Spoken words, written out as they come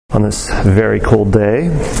On this very cold day.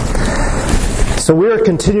 So we're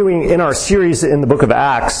continuing in our series in the book of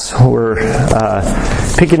Acts. We're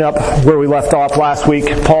picking up where we left off last week.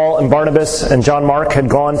 Paul and Barnabas and John Mark had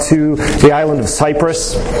gone to the island of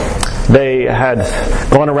Cyprus. They had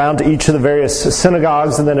gone around to each of the various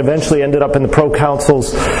synagogues and then eventually ended up in the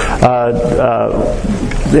proconsuls,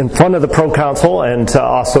 in front of the proconsul, and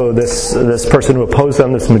also this person who opposed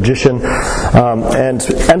them, this magician, and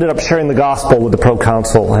ended up sharing the gospel with the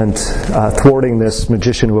proconsul and thwarting this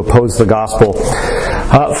magician who opposed the gospel.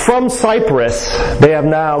 From Cyprus, they have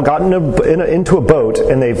now gotten into a boat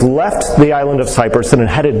and they've left the island of Cyprus and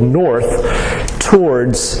headed north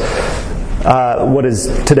towards what is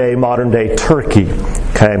today modern-day Turkey.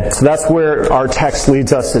 Okay, so that's where our text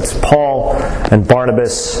leads us. It's Paul and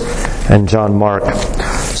Barnabas and John Mark.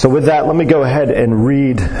 So with that, let me go ahead and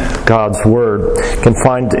read God's Word. You can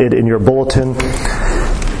find it in your bulletin.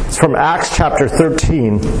 It's from Acts chapter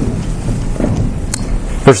 13,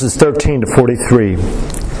 verses 13 to 43.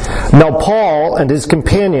 Now Paul and his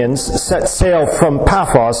companions set sail from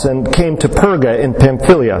Paphos and came to Perga in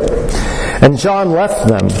Pamphylia. And John left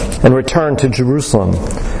them and returned to Jerusalem.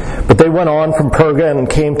 But they went on from Perga and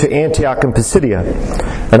came to Antioch in Pisidia.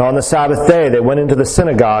 And on the Sabbath day they went into the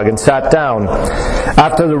synagogue and sat down.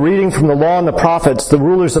 After the reading from the law and the prophets, the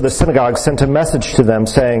rulers of the synagogue sent a message to them,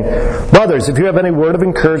 saying, "Brothers, if you have any word of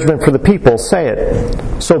encouragement for the people, say it."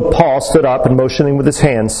 So Paul stood up and motioning with his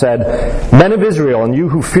hand said, "Men of Israel, and you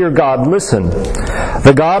who fear God, listen.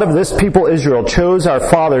 The God of this people Israel chose our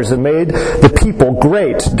fathers and made the people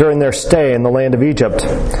great during their stay in the land of Egypt.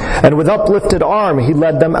 And with uplifted arm he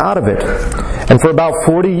led them out of it. And for about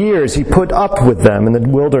 40 years he put up with them in the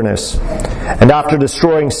wilderness. And after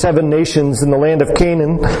destroying 7 nations in the land of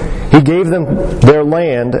Canaan, he gave them their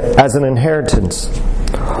land as an inheritance.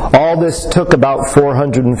 All this took about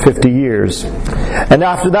 450 years. And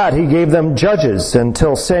after that he gave them judges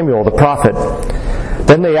until Samuel the prophet.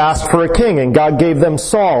 Then they asked for a king, and God gave them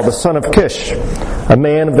Saul, the son of Kish, a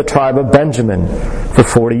man of the tribe of Benjamin, for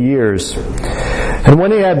 40 years. And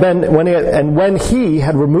when he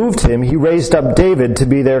had removed him, he raised up David to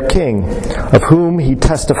be their king, of whom he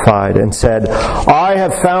testified and said, "I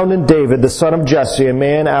have found in David, the son of Jesse, a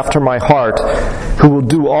man after my heart, who will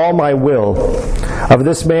do all my will. Of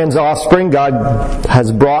this man's offspring God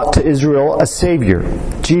has brought to Israel a Savior,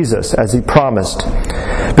 Jesus, as he promised."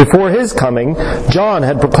 Before his coming, John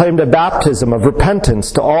had proclaimed a baptism of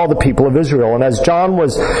repentance to all the people of Israel. And as John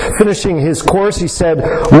was finishing his course, he said,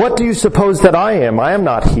 "What do you suppose that I am? I am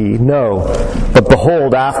not he. No. But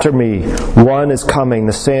behold, after me, one is coming,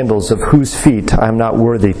 the sandals of whose feet I am not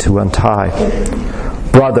worthy to untie.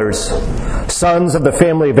 Brothers, sons of the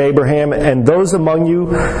family of Abraham, and those among you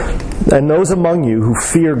who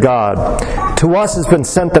fear God, to us has been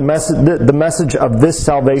sent the message of this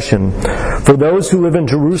salvation. For those who live in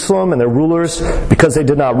Jerusalem and their rulers, because they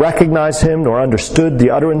did not recognize him nor understood the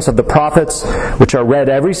utterance of the prophets, which are read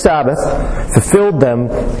every Sabbath, fulfilled them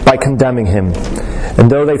by condemning him. And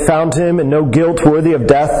though they found him in no guilt worthy of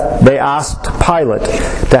death, they asked Pilate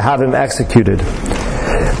to have him executed.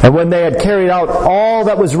 And when they had carried out all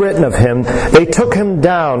that was written of him, they took him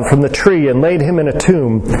down from the tree and laid him in a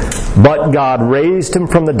tomb. But God raised him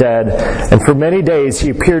from the dead, and for many days he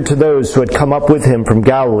appeared to those who had come up with him from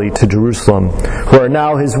Galilee to Jerusalem, who are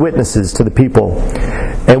now his witnesses to the people.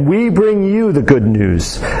 And we bring you the good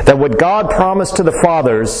news, that what God promised to the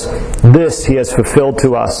fathers, this he has fulfilled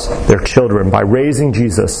to us, their children, by raising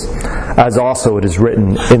Jesus, as also it is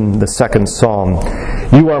written in the 2nd Psalm,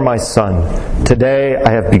 'You are my son, today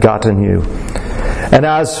I have begotten you.' And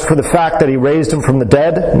as for the fact that he raised him from the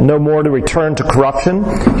dead, no more to return to corruption,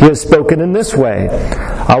 he has spoken in this way,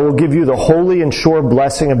 'I will give you the holy and sure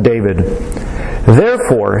blessing of David.'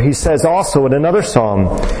 Therefore, he says also in another psalm,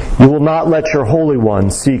 'You will not let your Holy One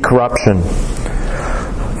see corruption.'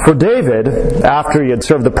 For David, after he had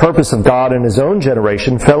served the purpose of God in his own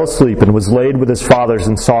generation, fell asleep and was laid with his fathers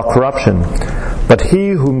and saw corruption. But he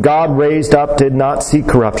whom God raised up did not see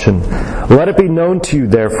corruption. Let it be known to you,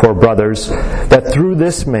 therefore, brothers, that through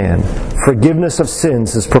this man forgiveness of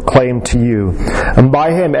sins is proclaimed to you. And by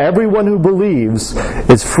him everyone who believes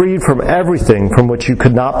is freed from everything from which you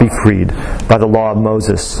could not be freed by the law of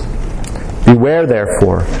Moses. Beware,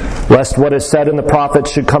 therefore, lest what is said in the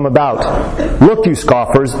prophets should come about. Look, you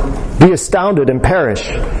scoffers, be astounded and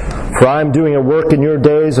perish. For I am doing a work in your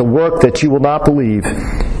days, a work that you will not believe,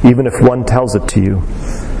 even if one tells it to you."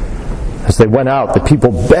 As they went out, the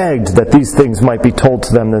people begged that these things might be told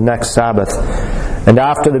to them the next Sabbath. And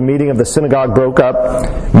after the meeting of the synagogue broke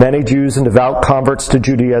up, many Jews and devout converts to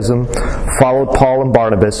Judaism followed Paul and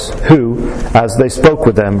Barnabas, who, as they spoke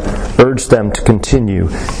with them, urged them to continue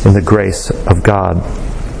in the grace of God.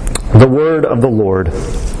 The word of the Lord.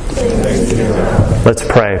 Let's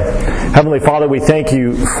pray. Heavenly Father, we thank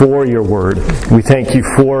you for your word. We thank you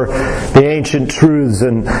for the ancient truths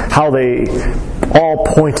and how they all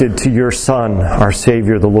pointed to your Son, our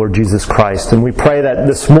Savior, the Lord Jesus Christ. And we pray that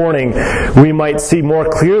this morning we might see more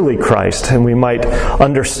clearly Christ and we might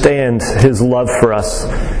understand His love for us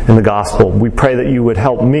in the gospel. We pray that you would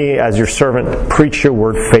help me as your servant preach your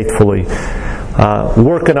word faithfully.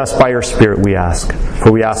 Work in us by your Spirit, we ask.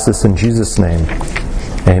 For we ask this in Jesus' name.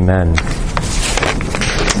 Amen.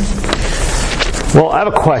 Well, I have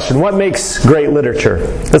a question. What makes great literature?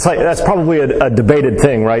 That's probably a debated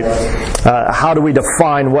thing, right? How do we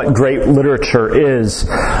define what great literature is?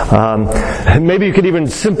 Maybe you could even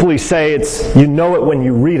simply say you know it when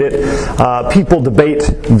you read it. People debate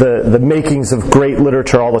the makings of great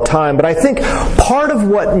literature all the time, but I think part of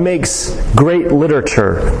what makes great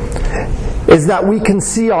literature is that we can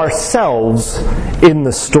see ourselves in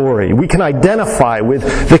the story. We can identify with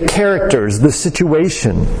the characters, the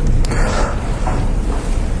situation.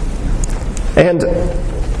 And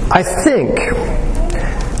I think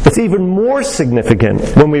it's even more significant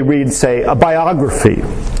when we read, say, a biography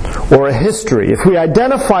or a history. If we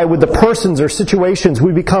identify with the persons or situations,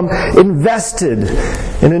 we become invested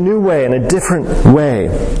in a new way, in a different way.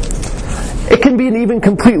 It can be an even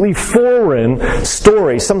completely foreign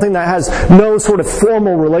story, something that has no sort of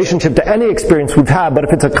formal relationship to any experience we've had, but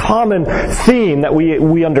if it's a common theme that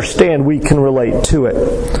we understand, we can relate to it.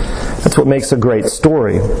 That's what makes a great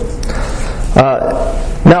story.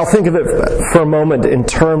 Now think of it for a moment in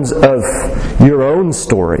terms of your own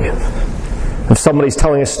story. If somebody's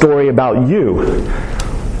telling a story about you,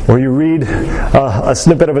 or you read a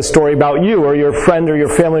snippet of a story about you, or your friend or your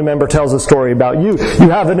family member tells a story about you, you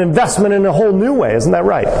have an investment in a whole new way, isn't that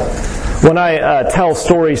right? When I tell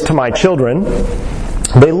stories to my children,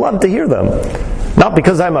 they love to hear them. Not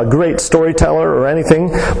because I'm a great storyteller or anything,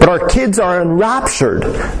 but our kids are enraptured.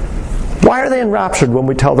 Why are they enraptured when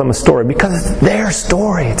we tell them a story? Because it's their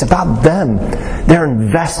story. It's about them. They're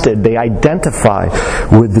invested. They identify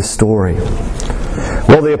with the story.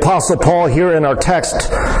 Well, the Apostle Paul here in our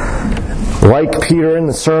text, like Peter in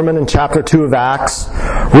the sermon in chapter 2 of Acts,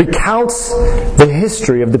 recounts the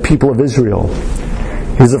history of the people of Israel.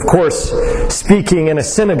 He's, of course, speaking in a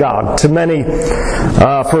synagogue to many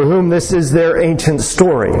for whom this is their ancient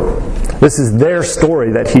story. This is their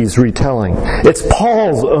story that he's retelling. It's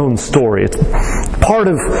Paul's own story. It's part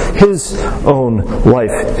of his own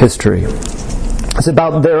life history. It's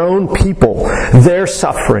about their own people, their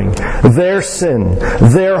suffering, their sin,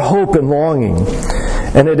 their hope and longing.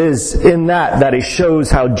 And it is in that he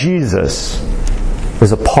shows how Jesus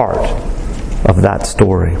is a part of that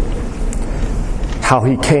story. How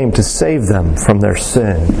he came to save them from their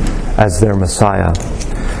sin as their Messiah.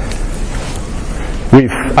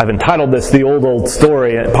 I've entitled this The Old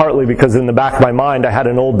Story, partly because in the back of my mind I had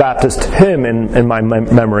an old Baptist hymn in my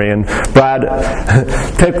memory, and Brad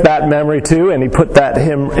picked that memory too, and he put that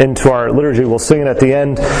hymn into our liturgy. We'll sing it at the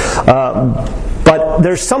end. But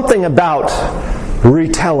there's something about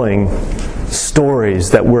retelling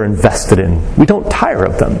stories that we're invested in. We don't tire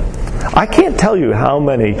of them. I can't tell you how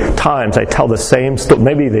many times I tell the same story.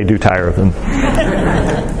 Maybe they do tire of them.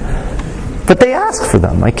 But they ask for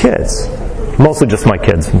them, my kids. Mostly just my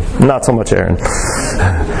kids, not so much Aaron.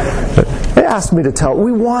 They ask me to tell.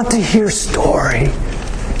 We want to hear story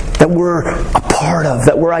that we're a part of,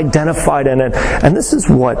 that we're identified in it. And this is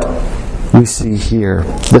what we see here.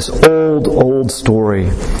 This old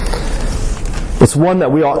story. It's one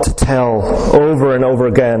that we ought to tell over and over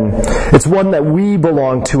again. It's one that we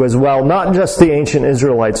belong to as well, not just the ancient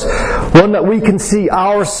Israelites. One that we can see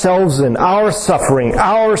ourselves in, our suffering,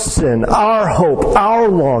 our sin, our hope, our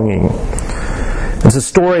longing. It's a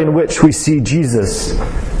story in which we see Jesus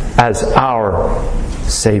as our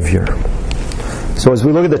Savior. So as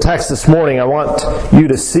we look at the text this morning, I want you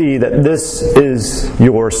to see that this is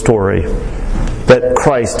your story, that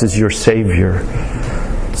Christ is your Savior.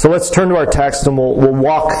 So let's turn to our text and we'll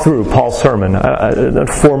walk through Paul's sermon. A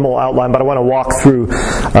formal outline, but I want to walk through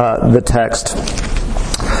the text.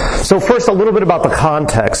 So first, a little bit about the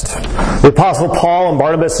context. The Apostle Paul and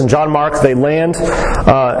Barnabas and John Mark, they land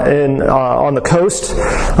on the coast.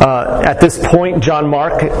 At this point, John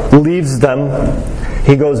Mark leaves them.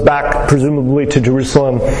 He goes back, presumably, to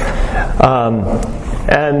Jerusalem.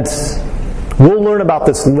 And we'll learn about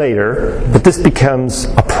this later, but this becomes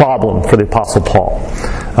a problem for the Apostle Paul.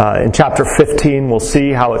 In chapter 15, we'll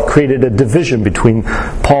see how it created a division between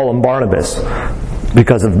Paul and Barnabas.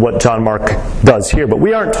 because of what John Mark does here, but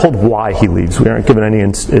we aren't told why he leaves. We aren't given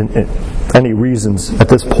any reasons at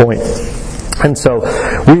this point. And so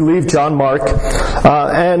we leave John Mark,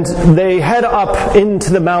 and they head up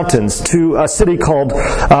into the mountains to a city called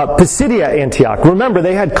Pisidia Antioch. Remember,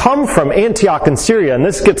 they had come from Antioch in Syria, and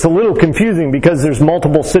this gets a little confusing because there's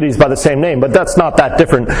multiple cities by the same name, but that's not that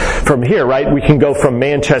different from here, right? We can go from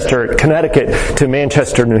Manchester, Connecticut to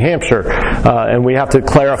Manchester, New Hampshire, and we have to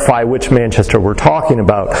clarify which Manchester we're talking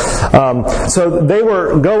about. So they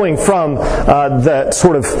were going from the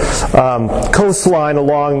sort of coastline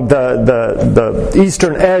along the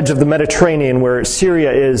eastern edge of the Mediterranean where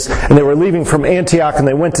Syria is, and they were leaving from Antioch, and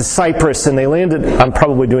they went to Cyprus, and they landed, I'm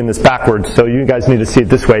probably doing this backwards, so you guys need to see it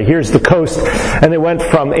this way. Here's the coast, and they went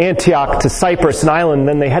from Antioch to Cyprus, an island, and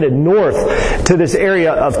then they headed north to this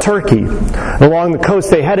area of Turkey. Along the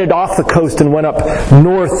coast, they headed off the coast and went up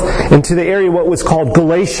north into the area what was called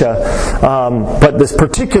Galatia, but this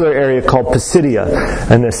particular area called Pisidia,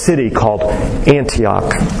 and the city called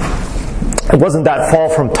Antioch. It wasn't that far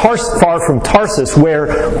from Tarsus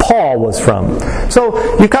where Paul was from.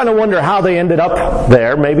 So you kind of wonder how they ended up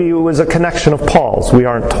there. Maybe it was a connection of Paul's. We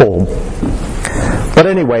aren't told. But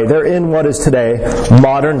anyway, they're in what is today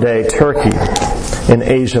modern-day Turkey in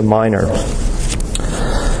Asia Minor.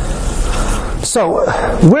 So,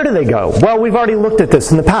 where do they go? Well, we've already looked at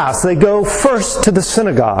this in the past. They go first to the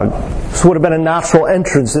synagogue. This would have been a natural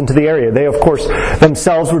entrance into the area. They, of course,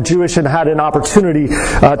 themselves were Jewish and had an opportunity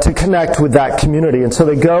to connect with that community. And so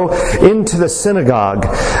they go into the synagogue.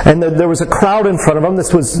 And there was a crowd in front of them.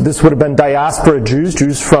 This would have been diaspora Jews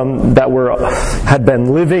that had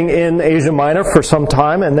been living in Asia Minor for some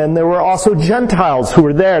time. And then there were also Gentiles who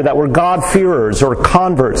were there that were God-fearers or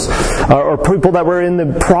converts or people that were in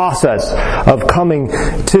the process of coming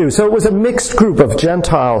to. So it was a mixed group of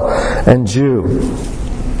Gentile and Jew.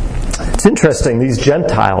 It's interesting, these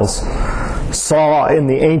Gentiles saw in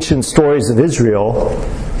the ancient stories of Israel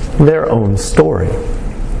their own story.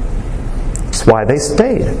 It's why they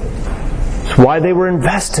stayed. It's why they were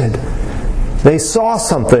invested. They saw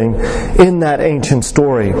something in that ancient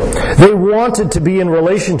story. They wanted to be in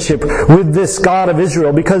relationship with this God of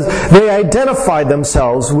Israel because they identified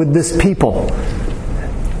themselves with this people,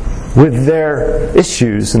 with their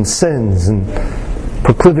issues and sins and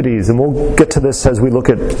proclivities. And we'll get to this as we look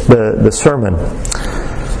at the sermon.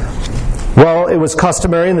 Well, it was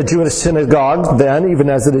customary in the Jewish synagogue then, even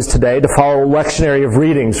as it is today, to follow a lectionary of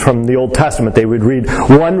readings from the Old Testament. They would read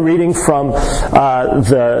one reading from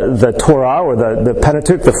the Torah, or the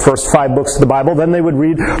Pentateuch, the first 5 books of the Bible. Then they would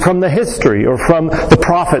read from the history, or from the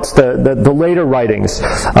prophets, the later writings.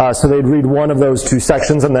 So they'd read one of those 2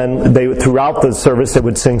 sections, and then throughout the service they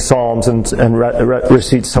would sing psalms and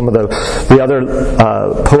recite some of the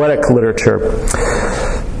other poetic literature.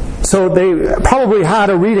 So they probably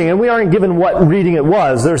had a reading, and we aren't given what reading it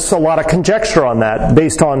was. There's a lot of conjecture on that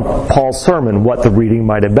based on Paul's sermon, what the reading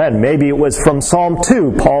might have been. Maybe it was from Psalm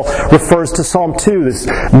 2. Paul refers to Psalm 2, this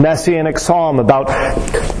messianic psalm about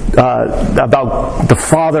the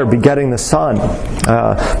Father begetting the Son.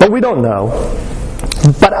 But we don't know.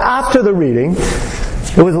 But after the reading,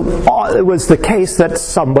 it was the case that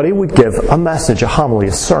somebody would give a message, a homily,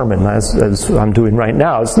 a sermon, as I'm doing right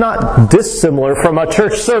now. It's not dissimilar from a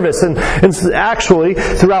church service. And actually,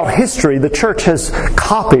 throughout history, the church has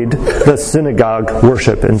copied the synagogue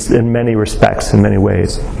worship in many respects, in many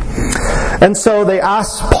ways. And so they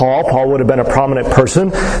asked Paul. Paul would have been a prominent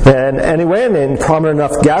person, and anyway, and prominent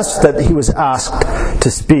enough guest that he was asked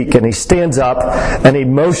to speak. And he stands up and he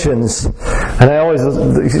motions. And I always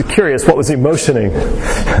was curious, what was he motioning?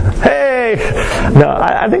 Hey! No,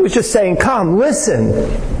 I think he was just saying, come, listen.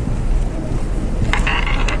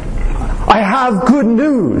 I have good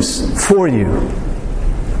news for you.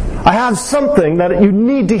 I have something that you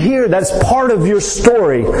need to hear that's part of your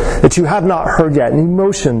story that you have not heard yet. And he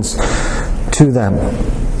motions to them.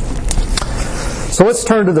 So let's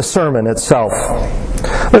turn to the sermon itself.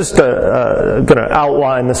 I'm just going to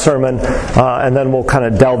outline the sermon, and then we'll kind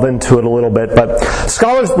of delve into it a little bit. But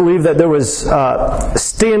scholars believe that there was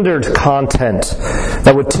standard content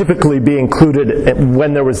that would typically be included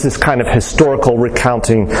when there was this kind of historical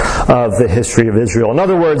recounting of the history of Israel. In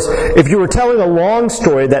other words, if you were telling a long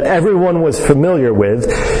story that everyone was familiar with,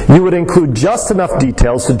 you would include just enough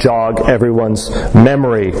details to jog everyone's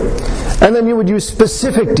memory. And then you would use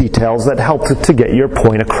specific details that helped to get your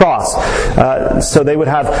point across. So they would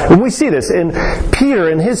have, and we see this in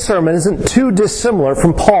Peter, in his sermon isn't too dissimilar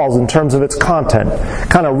from Paul's in terms of its content.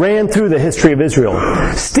 Kind of ran through the history of Israel.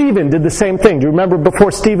 Stephen did the same thing. Do you remember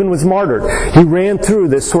before Stephen was martyred? He ran through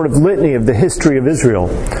this sort of litany of the history of Israel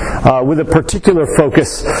with a particular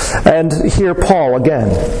focus. And here Paul again.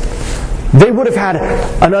 They would have had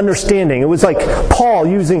an understanding. It was like Paul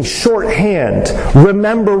using shorthand.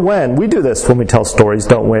 Remember when? We do this when we tell stories,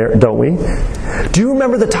 don't we? Do you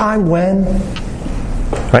remember the time when?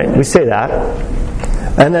 Right? We say that.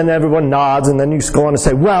 And then everyone nods, and then you go on to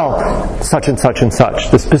say, well, such and such and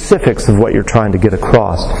such. The specifics of what you're trying to get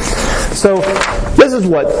across. So, this is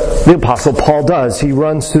what the Apostle Paul does. He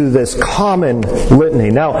runs through this common litany.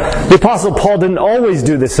 Now, the Apostle Paul didn't always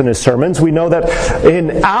do this in his sermons. We know that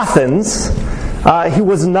in Athens, he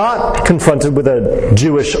was not confronted with a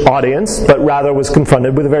Jewish audience, but rather was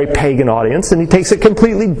confronted with a very pagan audience, and he takes a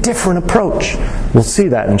completely different approach. We'll see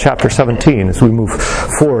that in chapter 17 as we move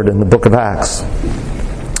forward in the book of Acts.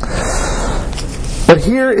 But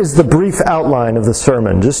here is the brief outline of the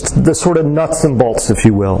sermon, just the sort of nuts and bolts, if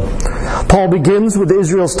you will. Paul begins with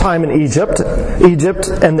Israel's time in Egypt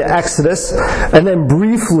and the Exodus, and then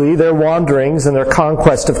briefly their wanderings and their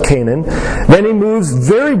conquest of Canaan. Then he moves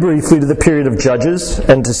very briefly to the period of Judges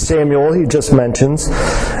and to Samuel, he just mentions,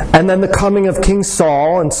 and then the coming of King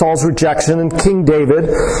Saul and Saul's rejection and King David.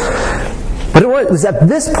 But it was at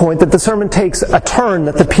this point that the sermon takes a turn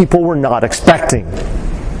that the people were not expecting.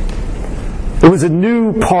 It was a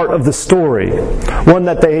new part of the story, one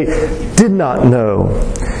that they did not know.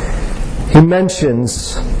 He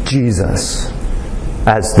mentions Jesus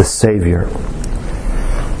as the Savior.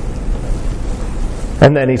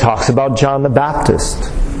 And then he talks about John the Baptist,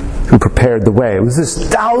 who prepared the way. It was this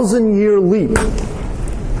 1,000-year leap.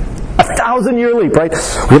 A 1,000-year leap, right?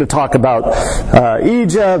 We're going to talk about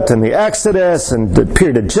Egypt and the Exodus and the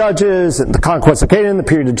period of Judges and the conquest of Canaan, the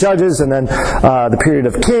period of Judges, and then the period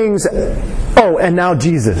of Kings. Oh, and now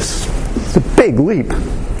Jesus. It's a big leap.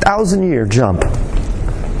 1,000-year jump.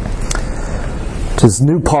 It's this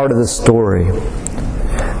new part of the story.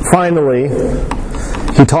 Finally,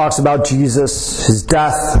 he talks about Jesus, his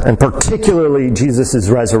death, and particularly Jesus'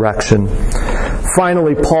 resurrection.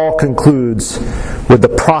 Finally, Paul concludes with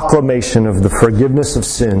the proclamation of the forgiveness of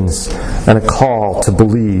sins and a call to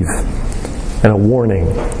believe and a warning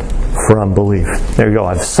for unbelief. There you go.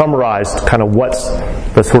 I've summarized kind of what's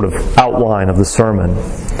the sort of outline of the sermon.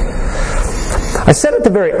 I said at the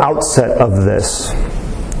very outset of this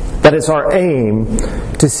that it's our aim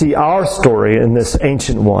to see our story in this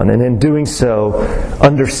ancient one, and in doing so,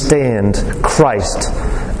 understand Christ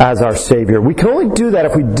as our Savior. We can only do that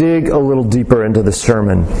if we dig a little deeper into the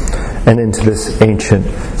sermon and into this ancient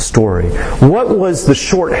story. What was the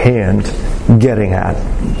shorthand getting at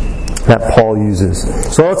that Paul uses?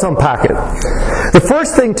 So let's unpack it. The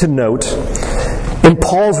first thing to note in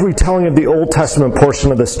Paul's retelling of the Old Testament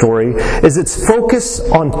portion of the story is its focus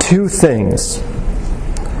on two things: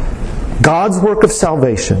 God's work of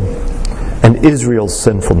salvation and Israel's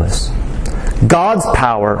sinfulness. God's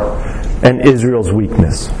power and Israel's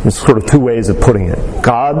weakness. There's sort of two ways of putting it.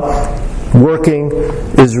 God working,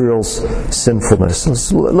 Israel's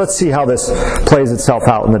sinfulness. Let's see how this plays itself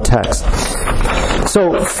out in the text.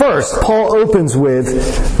 So first, Paul opens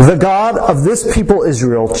with, the God of this people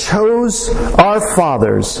Israel chose our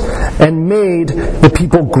fathers and made the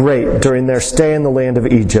people great during their stay in the land of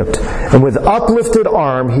Egypt. And with uplifted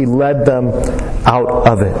arm, he led them out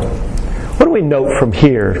of it. What do we note from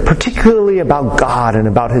here, particularly about God and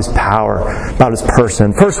about His power, about His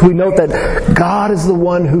person? First, we note that God is the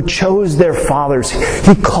one who chose their fathers.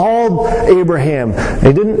 He called Abraham.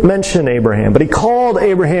 He didn't mention Abraham, but He called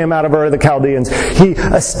Abraham out of Ur of the Chaldeans. He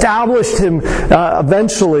established him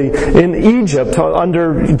eventually in Egypt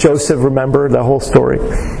under Joseph, remember the whole story.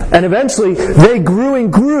 And eventually, they grew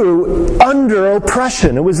and grew under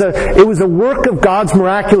oppression. It was a work of God's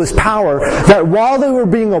miraculous power that while they were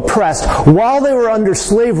being oppressed, while they were under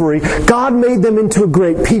slavery, God made them into a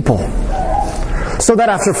great people. So that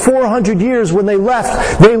after 400 years when they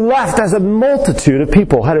left as a multitude of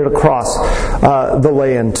people headed across the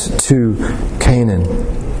land to Canaan.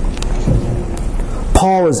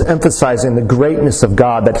 Paul is emphasizing the greatness of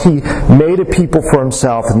God, that He made a people for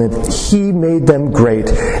Himself and that He made them great.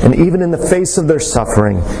 And even in the face of their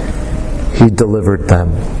suffering, He delivered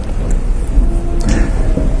them.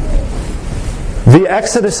 The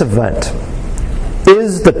Exodus event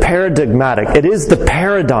is the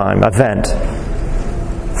paradigm event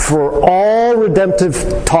for all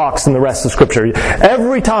redemptive talks in the rest of Scripture.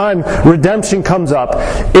 Every time redemption comes up,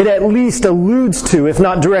 it at least alludes to, if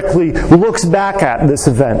not directly looks back at, this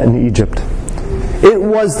event in Egypt. It it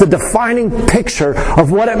was the defining picture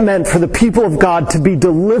of what it meant for the people of God to be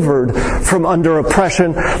delivered from under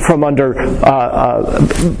oppression, from under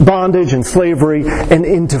bondage and slavery, and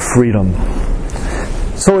into freedom.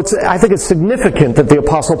 So I think it's significant that the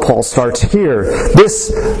Apostle Paul starts here,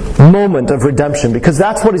 this moment of redemption, because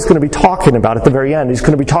that's what he's going to be talking about at the very end. He's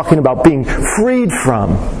going to be talking about being freed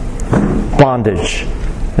from bondage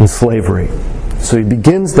and slavery. So he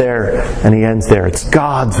begins there and he ends there. It's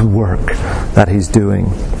God's work that he's doing.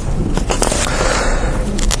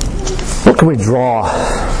 What can we draw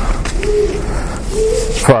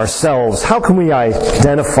for ourselves? How can we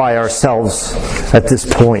identify ourselves at this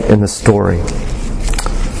point in the story?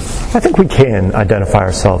 I think we can identify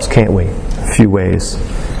ourselves, can't we? A few ways.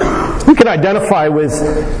 We can identify with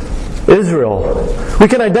Israel. We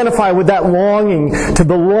can identify with that longing to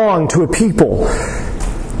belong to a people.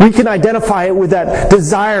 We can identify it with that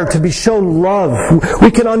desire to be shown love. We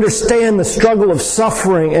can understand the struggle of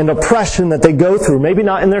suffering and oppression that they go through. Maybe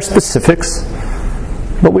not in their specifics,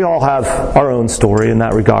 but we all have our own story in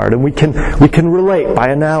that regard. And we can relate by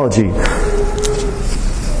analogy.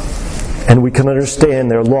 And we can understand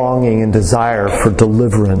their longing and desire for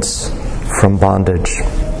deliverance from bondage.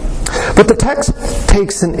 But the text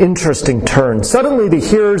takes an interesting turn. Suddenly the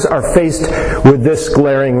hearers are faced with this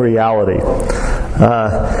glaring reality.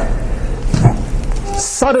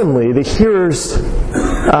 Suddenly the hearers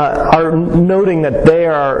are noting that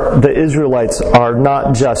the Israelites are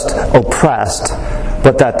not just oppressed,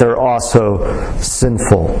 but that they're also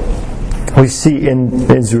sinful. We see in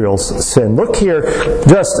Israel's sin. Look here,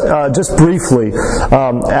 just briefly,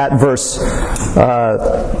 at verse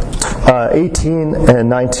 18 and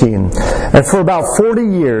 19. And for about 40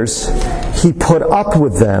 years he put up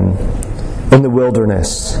with them in the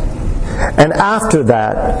wilderness. And after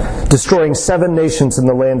that, destroying 7 nations in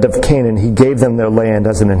the land of Canaan, he gave them their land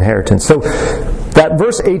as an inheritance. So that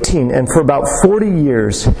verse 18, and for about 40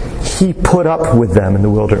 years he put up with them in the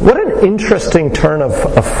wilderness. What an interesting turn of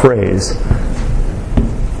a phrase.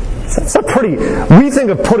 It's a pretty, we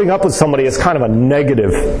think of putting up with somebody as kind of a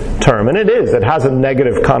negative term, and it is. It has a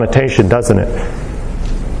negative connotation, doesn't it?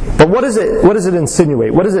 But what does it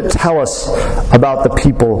insinuate? What does it tell us about the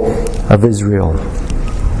people of Israel?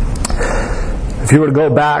 If you were to go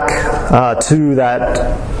back to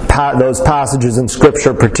those passages in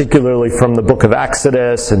Scripture, particularly from the book of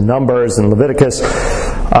Exodus and Numbers and Leviticus,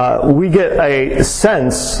 we get a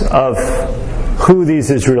sense of who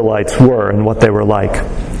these Israelites were and what they were like.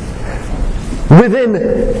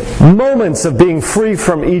 Within moments of being free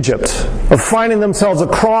from Egypt, of finding themselves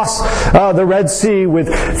across the Red Sea with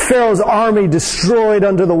Pharaoh's army destroyed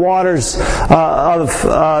under the waters of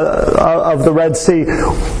the Red Sea,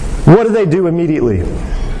 what do they do immediately?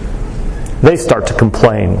 They start to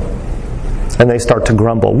complain. And they start to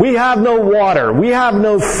grumble. We have no water. We have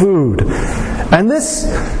no food. And this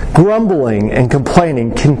grumbling and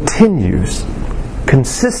complaining continues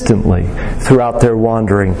consistently throughout their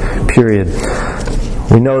wandering period.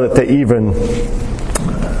 We know that they even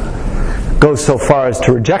go so far as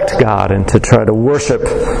to reject God and to try to worship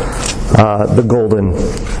the golden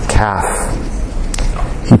calf.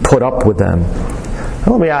 He put up with them.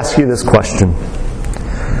 Now, let me ask you this question.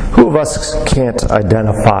 Who of us can't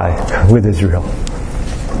identify with Israel?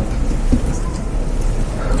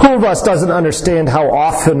 Who of us doesn't understand how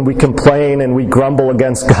often we complain and we grumble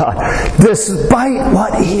against God, despite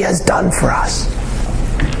what He has done for us?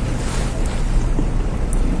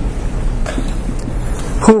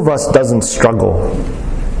 Who of us doesn't struggle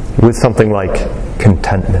with something like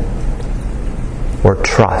contentment or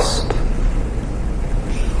trust?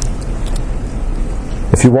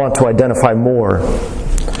 If you want to identify more,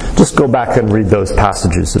 just go back and read those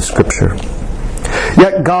passages of Scripture.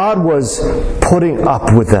 Yet God was putting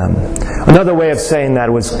up with them. Another way of saying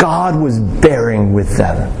that was God was bearing with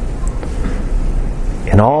them.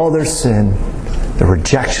 In all their sin, the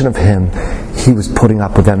rejection of Him, He was putting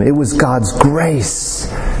up with them. It was God's grace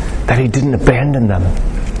that He didn't abandon them.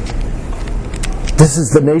 This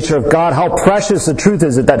is the nature of God. How precious the truth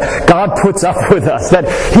is that God puts up with us, that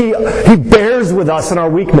He bears with us in our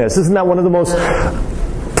weakness. Isn't that one of the most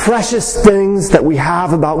precious things that we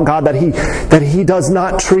have about God, that He does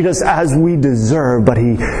not treat us as we deserve, but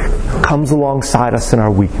He comes alongside us in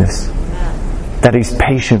our weakness, that He's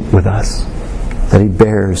patient with us, that He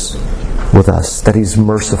bears with us, that He's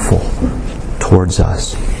merciful towards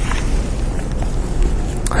us.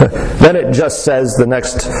 Then it just says, the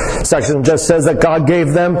next section just says that God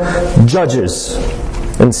gave them judges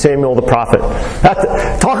in Samuel the prophet.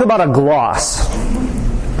 Talk about a gloss.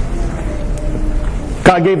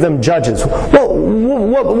 God gave them judges. Well,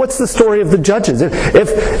 what's the story of the judges?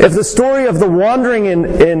 If the story of the wandering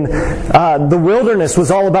in the wilderness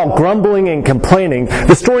was all about grumbling and complaining,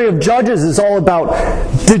 the story of Judges is all about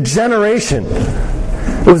degeneration.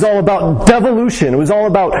 It was all about devolution. It was all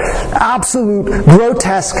about absolute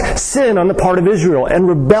grotesque sin on the part of Israel and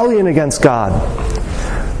rebellion against God.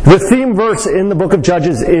 The theme verse in the book of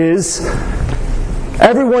Judges is,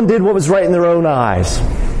 everyone did what was right in their own eyes.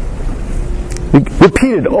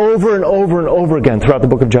 Repeated over and over and over again throughout the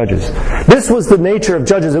book of Judges. This was the nature of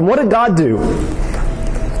Judges. And what did God do?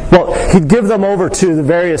 Well, He'd give them over to the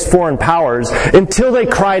various foreign powers until they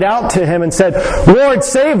cried out to Him and said, Lord,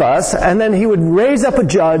 save us. And then He would raise up a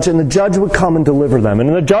judge, and the judge would come and deliver them. And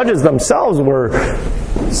the judges themselves were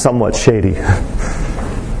somewhat shady.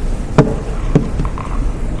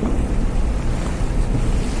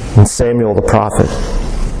 And Samuel the prophet,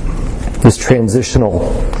 this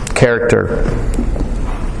transitional character,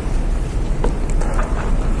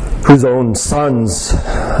 whose own sons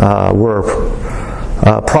were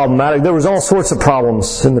problematic. There was all sorts of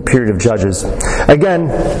problems in the period of Judges. Again,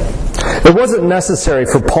 it wasn't necessary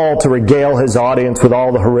for Paul to regale his audience with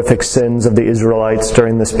all the horrific sins of the Israelites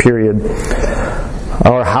during this period,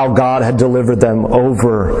 or how God had delivered them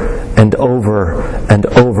over and over and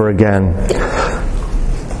over again.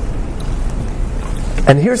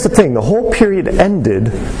 And here's the thing, the whole period ended,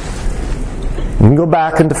 you can go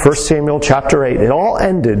back into 1 Samuel chapter 8, it all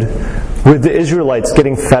ended with the Israelites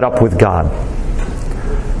getting fed up with God.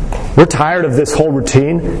 We're tired of this whole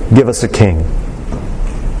routine, give us a king.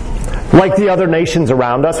 Like the other nations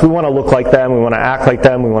around us, we want to look like them, we want to act like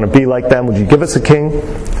them, we want to be like them, would you give us a king?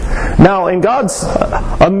 Now, in God's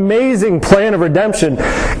amazing plan of redemption,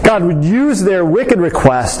 God would use their wicked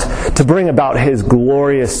request to bring about His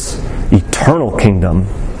glorious eternal kingdom.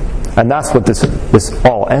 And that's what this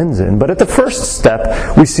all ends in. But at the first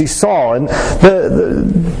step, we see Saul. And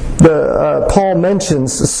Paul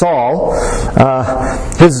mentions Saul,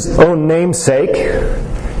 his own namesake.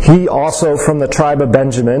 He also from the tribe of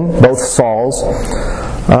Benjamin, both Sauls.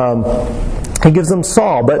 He gives them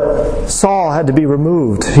Saul, but Saul had to be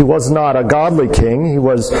removed. He was not a godly king. He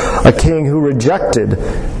was a king who rejected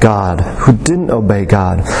God, who didn't obey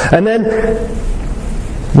God. And then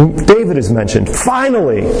David is mentioned.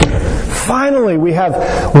 Finally, we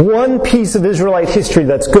have one piece of Israelite history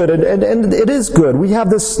that's good, and it is good. We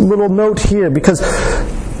have this little note here because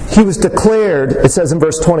he was declared, it says in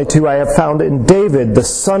verse 22, I have found in David, the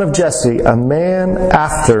son of Jesse, a man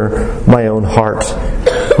after my own heart,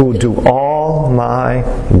 who will do all my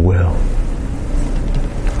will.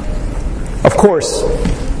 Of course,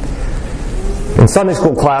 in Sunday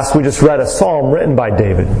school class, we just read a psalm written by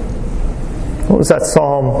David. What was that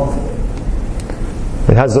psalm?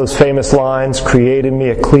 It has those famous lines, create in me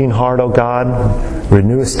a clean heart, O God,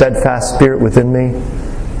 renew a steadfast spirit within me.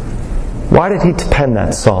 Why did he pen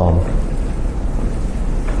that psalm?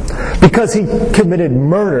 Because he committed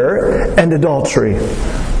murder and adultery.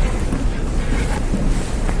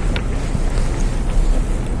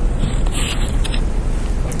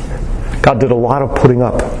 God did a lot of putting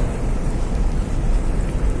up.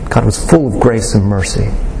 God was full of grace and mercy.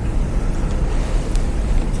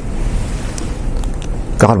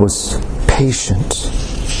 God was patient.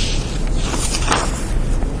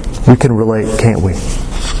 We can relate, can't we?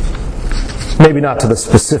 Maybe not to the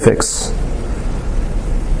specifics.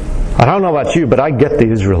 I don't know about you, but I get the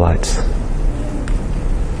Israelites.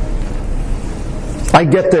 I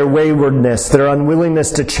get their waywardness, their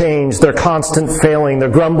unwillingness to change, their constant failing, their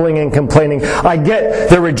grumbling and complaining. I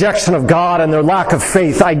get their rejection of God and their lack of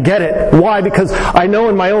faith. I get it. Why? Because I know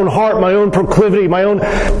in my own heart, my own proclivity,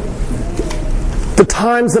 the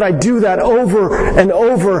times that I do that over and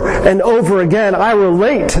over and over again, I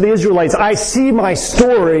relate to the Israelites. I see my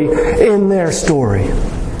story in their story.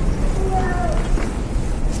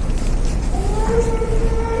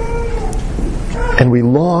 And we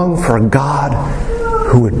long for a God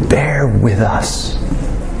who would bear with us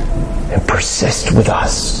and persist with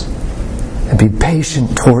us and be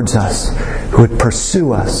patient towards us, who would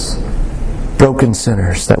pursue us, broken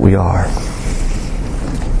sinners that we are.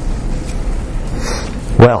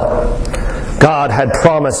 Well, God had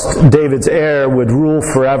promised David's heir would rule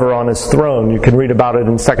forever on his throne. You can read about it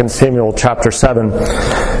in 2 Samuel chapter 7.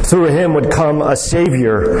 Through him would come a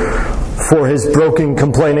Savior for his broken,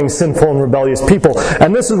 complaining, sinful, and rebellious people.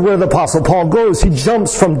 And this is where the Apostle Paul goes. He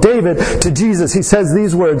jumps from David to Jesus. He says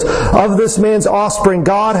these words, of this man's offspring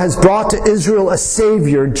God has brought to Israel a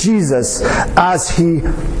Savior, Jesus, as He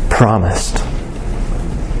promised.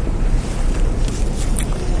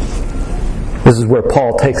 This is where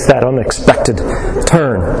Paul takes that unexpected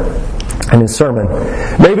turn. in his sermon.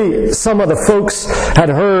 Maybe some of the folks had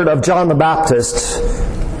heard of John the Baptist.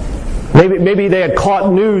 Maybe they had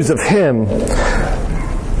caught news of him.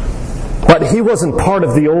 But he wasn't part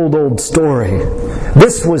of the old story.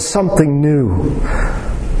 This was something new.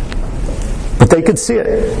 But they could see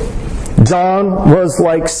it. John was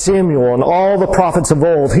like Samuel and all the prophets of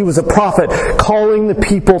old. He was a prophet calling the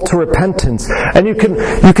people to repentance. And you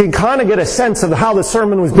can kind of get a sense of how the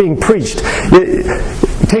sermon was being preached.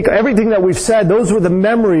 Take everything that we've said, those were the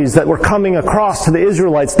memories that were coming across to the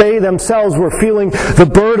Israelites. They themselves were feeling the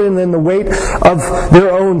burden and the weight of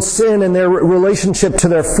their own sin and their relationship to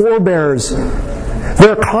their forebears.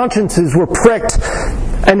 Their consciences were pricked.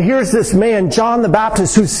 And here's this man, John the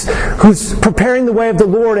Baptist, who's preparing the way of the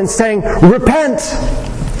Lord and saying, repent!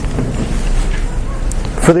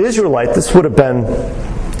 For the Israelite, this would have been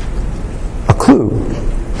a clue.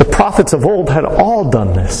 The prophets of old had all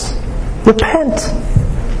done this. Repent!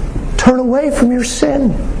 Turn away from your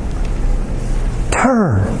sin.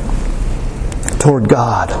 Turn toward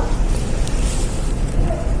God.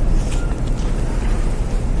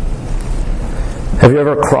 Have you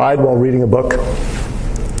ever cried while reading a book?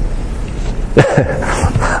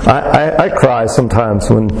 I cry sometimes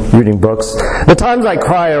when reading books. The times I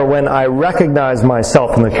cry are when I recognize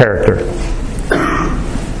myself in the character.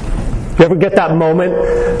 You ever get that moment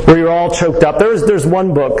where you're all choked up? There's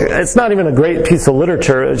one book. It's not even a great piece of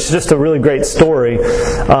literature. It's just a really great story.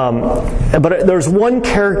 But there's one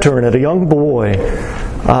character in it, a young boy.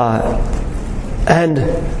 And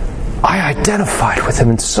I identified with him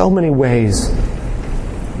in so many ways.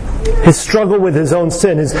 His struggle with his own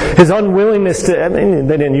sin, his unwillingness to,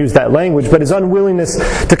 they didn't use that language, but his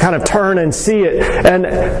unwillingness to kind of turn and see it. And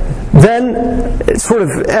then, it's sort of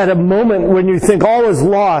at a moment when you think all is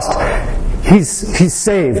lost, he's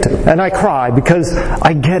saved. And I cry because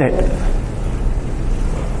I get it.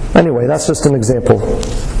 Anyway, that's just an example.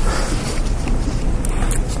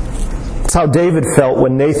 It's how David felt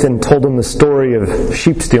when Nathan told him the story of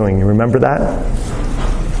sheep stealing. You remember that?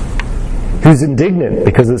 He was indignant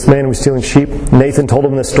because this man was stealing sheep. Nathan told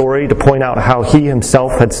him the story to point out how he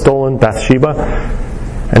himself had stolen Bathsheba.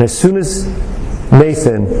 And as soon as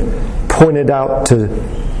Nathan pointed out to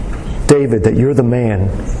David that you're the man,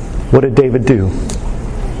 what did David do?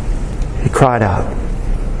 He cried out.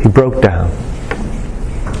 He broke down.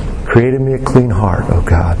 Created me a clean heart, O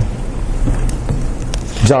God.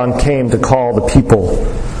 John came to call the people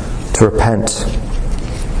to repent.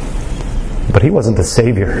 But he wasn't the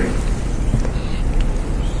Savior.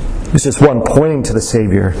 It's just one pointing to the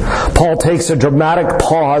Savior. Paul takes a dramatic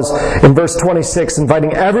pause in verse 26,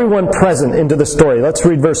 inviting everyone present into the story. Let's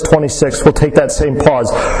read verse 26. We'll take that same pause.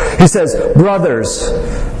 He says, brothers,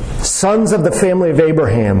 sons of the family of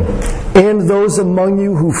Abraham, and those among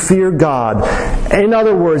you who fear God. In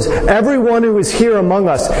other words, everyone who is here among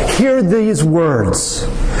us, hear these words.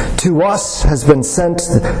 To us has been sent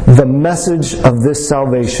the message of this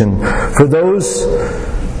salvation. For those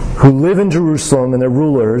who live in Jerusalem and their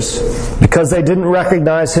rulers, because they didn't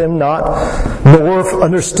recognize him, nor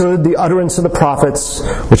understood the utterance of the prophets,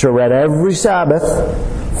 which are read every Sabbath,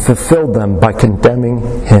 fulfilled them by condemning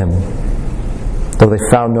him, though they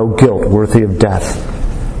found no guilt worthy of death.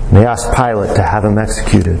 And they asked Pilate to have him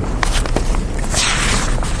executed.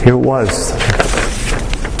 Here it was.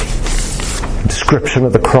 A description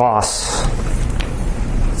of the cross.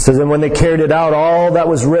 It says, and when they carried it out, all that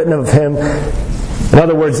was written of him, in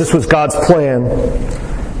other words, this was God's plan.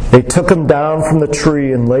 They took him down from the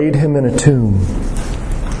tree and laid him in a tomb.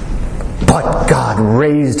 But God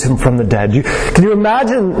raised him from the dead. Can you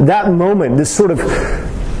imagine that moment, this sort of,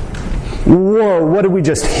 whoa, what did we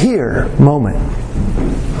just hear moment?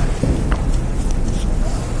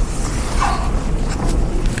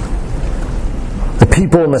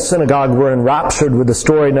 People in the synagogue were enraptured with the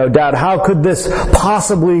story, no doubt. How could this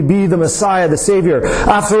possibly be the Messiah, the Savior?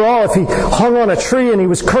 After all, if he hung on a tree and he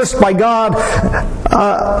was cursed by God,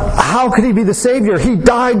 how could he be the Savior? He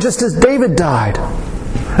died just as David died.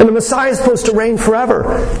 And the Messiah is supposed to reign forever.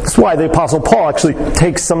 That's why the Apostle Paul actually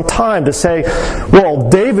takes some time to say, well,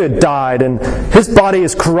 David died and his body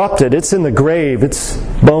is corrupted. It's in the grave. It's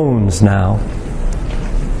bones now.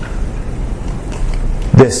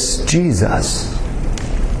 This Jesus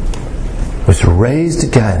was raised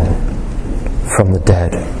again from the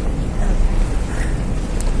dead.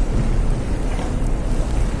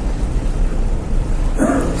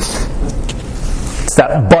 It's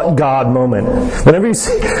that but God moment. Whenever you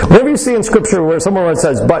see in Scripture where someone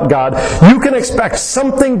says but God, you can expect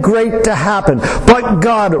something great to happen. But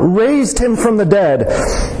God raised him from the dead.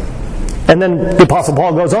 And then the Apostle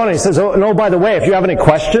Paul goes on and he says, oh, by the way, if you have any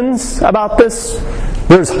questions about this,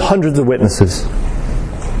 There's hundreds of witnesses.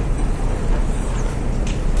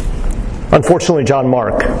 Unfortunately, John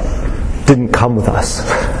Mark didn't come with us.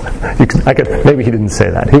 Maybe he didn't say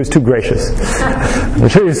that. He was too gracious. I'm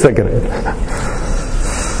sure he was thinking it.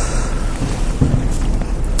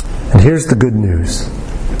 And here's the good news.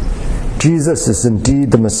 Jesus is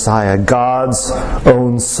indeed the Messiah, God's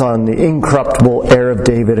own Son, the incorruptible heir of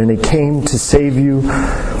David, and He came to save you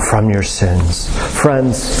from your sins.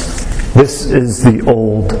 Friends, this is the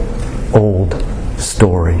old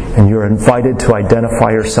story, and you're invited to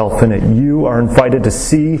identify yourself in it. You are invited to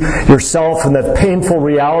see yourself in that painful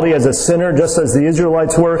reality as a sinner, just as the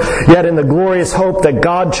Israelites were, yet in the glorious hope that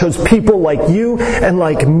God chose people like you and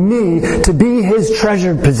like me to be His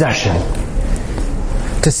treasured possession,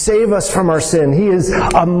 to save us from our sin. He is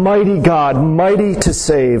a mighty God, mighty to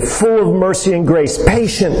save, full of mercy and grace,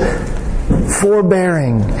 patient,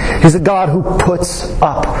 forbearing. He's a God who puts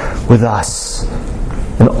up with us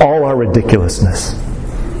and all our ridiculousness.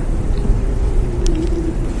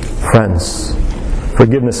 Friends,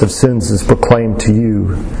 forgiveness of sins is proclaimed to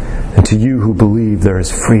you, and to you who believe there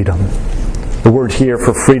is freedom. The word here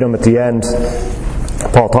for freedom at the end,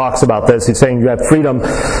 Paul talks about this. He's saying you have freedom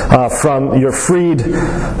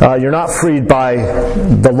you're not freed by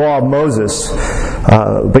the law of Moses,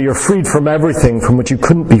 but you're freed from everything from which you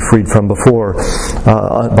couldn't be freed from before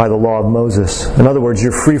by the law of Moses. In other words,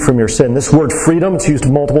 you're free from your sin. This word freedom, it's used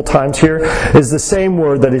multiple times here, is the same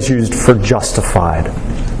word that is used for justified.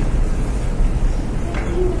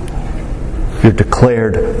 You're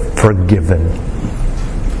declared forgiven.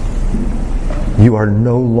 You are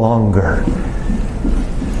no longer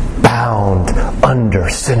bound under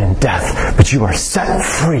sin and death, but you are set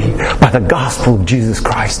free by the gospel of Jesus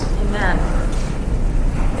Christ. Amen.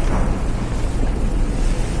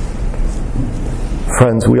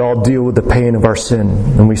 Friends, we all deal with the pain of our sin,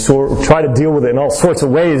 and we try to deal with it in all sorts of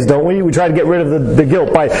ways, don't we? We try to get rid of the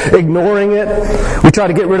guilt by ignoring it. We try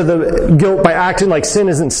to get rid of the guilt by acting like sin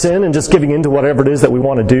isn't sin and just giving in to whatever it is that we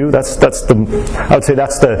want to do. I would say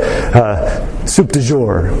that's the soup du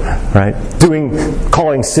jour, right?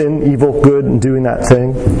 Calling sin evil, good, and doing that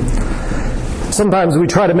thing. Sometimes we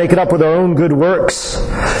try to make it up with our own good works.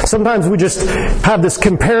 Sometimes we just have this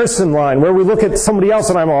comparison line where we look at somebody else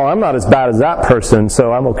and I'm not as bad as that person,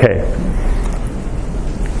 so I'm okay.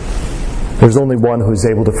 There's only one who's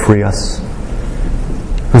able to free us,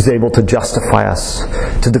 who's able to justify us,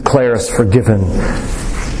 to declare us forgiven.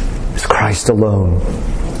 It's Christ alone.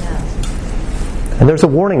 And there's a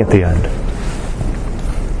warning at the end.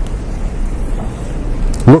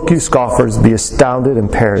 Look, you scoffers, be astounded and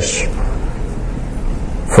perish.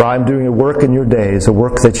 For I am doing a work in your days, a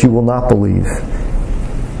work that you will not believe,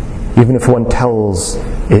 even if one tells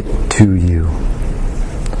it to you.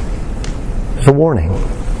 There's a warning.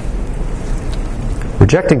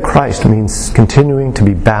 Rejecting Christ means continuing to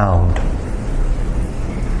be bound,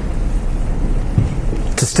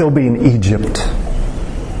 to still be in Egypt,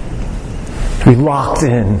 to be locked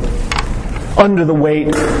in, under the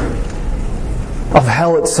weight of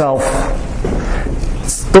hell itself.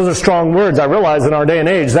 Those are strong words. I realize in our day and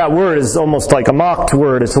age that word is almost like a mocked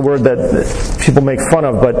word. It's a word that people make fun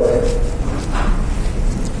of, but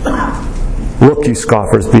look, you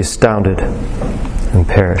scoffers, be astounded and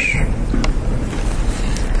perish.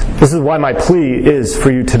 This is why my plea is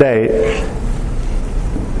for you today.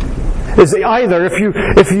 Is either,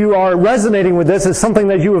 if you are resonating with this as something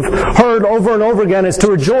that you have heard over and over again, is to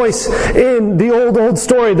rejoice in the old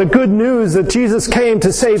story, the good news that Jesus came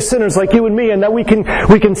to save sinners like you and me, and that we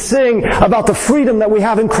can sing about the freedom that we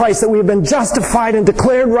have in Christ, that we have been justified and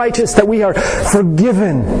declared righteous, that we are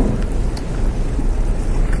forgiven.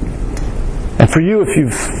 And for you, if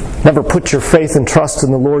you've never put your faith and trust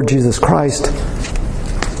in the Lord Jesus Christ,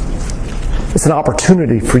 it's an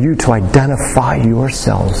opportunity for you to identify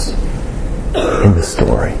yourselves in the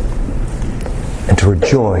story and to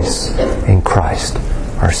rejoice in Christ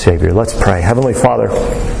our Savior. Let's pray. Heavenly Father,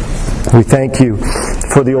 we thank you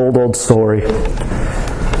for the old story.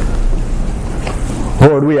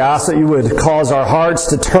 Lord, we ask that you would cause our hearts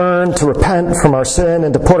to turn, to repent from our sin,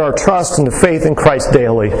 and to put our trust and faith in Christ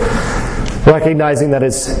daily, recognizing that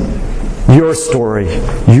it's your story,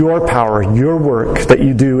 your power, your work that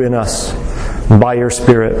you do in us by your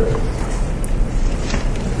Spirit.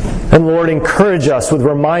 And Lord, encourage us with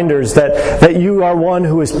reminders that you are one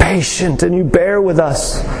who is patient and you bear with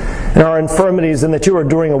us in our infirmities, and that you are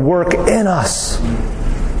doing a work in us.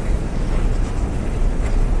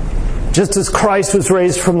 Just as Christ was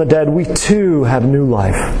raised from the dead, we too have new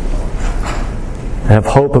life and have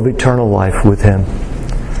hope of eternal life with Him.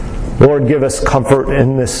 Lord, give us comfort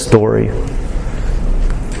in this story.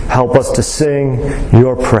 Help us to sing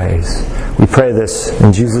your praise. We pray this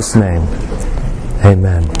in Jesus' name.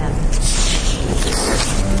 Amen.